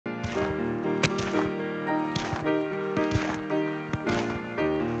Hello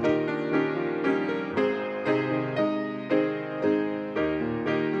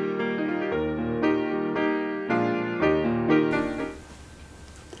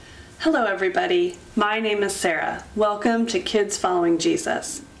everybody, my name is Sarah. Welcome to Kids Following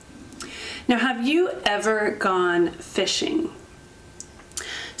Jesus. Now, have you ever gone fishing?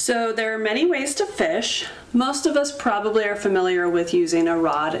 So there are many ways to fish. Most of us probably are familiar with using a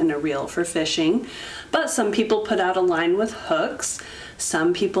rod and a reel for fishing, but some people put out a line with hooks.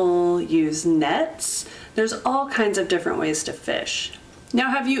 Some people use nets. There's all kinds of different ways to fish.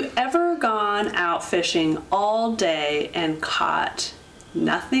 Now, have you ever gone out fishing all day and caught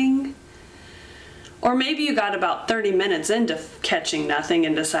nothing? Or maybe you got about 30 minutes into catching nothing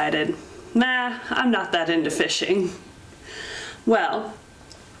and decided, nah, I'm not that into fishing. Well,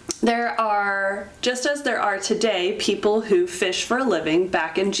 there are, just as there are today, people who fish for a living.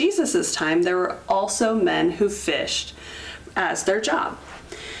 Back in Jesus's time, there were also men who fished as their job.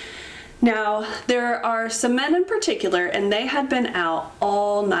 Now, there are some men in particular, and they had been out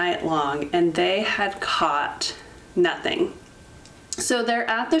all night long, and they had caught nothing. So they're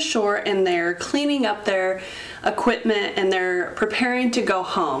at the shore and they're cleaning up their equipment and they're preparing to go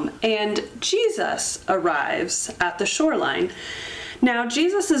home. And Jesus arrives at the shoreline. Now,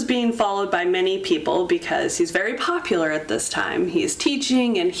 Jesus is being followed by many people because he's very popular at this time. He's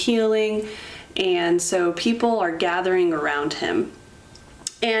teaching and healing, and so people are gathering around him.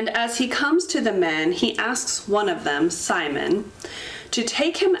 And as he comes to the men, he asks one of them, Simon, to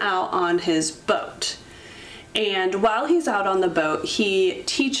take him out on his boat. And while he's out on the boat, he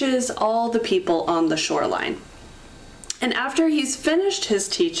teaches all the people on the shoreline. And after he's finished his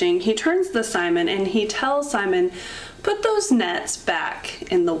teaching, he turns to Simon and he tells Simon, put those nets back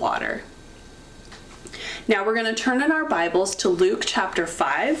in the water. Now we're going to turn in our Bibles to Luke chapter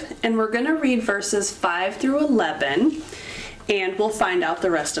 5, and we're going to read verses 5 through 11, and we'll find out the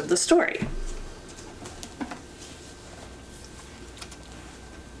rest of the story.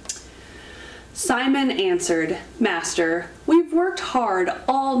 Simon answered, Master, we've worked hard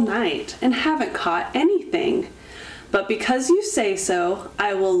all night and haven't caught anything. But because you say so,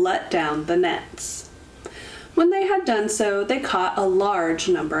 I will let down the nets. When they had done so, they caught a large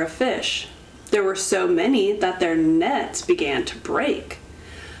number of fish. There were so many that their nets began to break.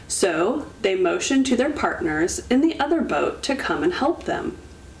 So they motioned to their partners in the other boat to come and help them.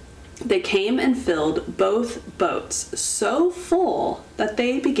 They came and filled both boats so full that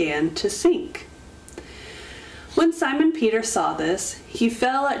they began to sink. When Simon Peter saw this, he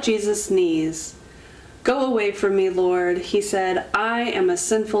fell at Jesus' knees. Go away from me, Lord, he said, I am a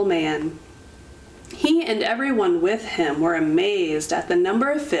sinful man. He and everyone with him were amazed at the number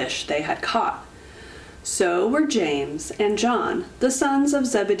of fish they had caught. So were James and John, the sons of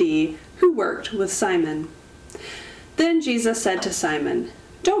Zebedee, who worked with Simon. Then Jesus said to Simon,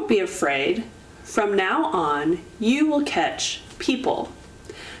 Don't be afraid. From now on, you will catch people.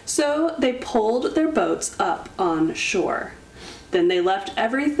 So they pulled their boats up on shore. Then they left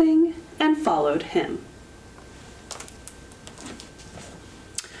everything and followed him.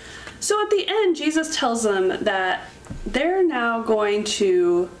 So at the end, Jesus tells them that they're now going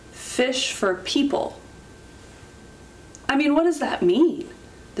to fish for people. I mean, what does that mean?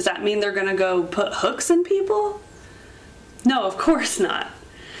 Does that mean they're going to go put hooks in people? No, of course not.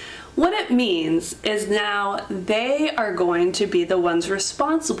 What it means is now they are going to be the ones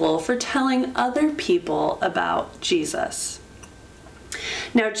responsible for telling other people about Jesus.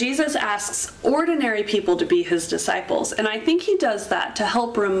 Now, Jesus asks ordinary people to be his disciples, and I think he does that to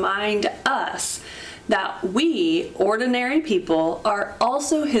help remind us that we, ordinary people, are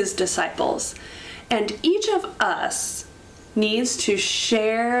also his disciples, and each of us needs to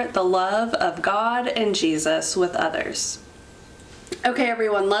share the love of God and Jesus with others. Okay,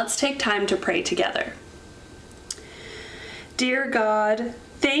 everyone, let's take time to pray together. Dear God,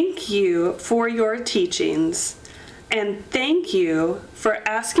 thank you for your teachings, and thank you for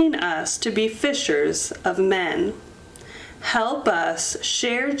asking us to be fishers of men. Help us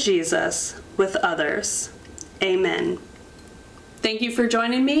share Jesus with others. Amen. Thank you for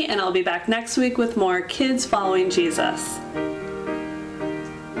joining me, and I'll be back next week with more Kids Following Jesus.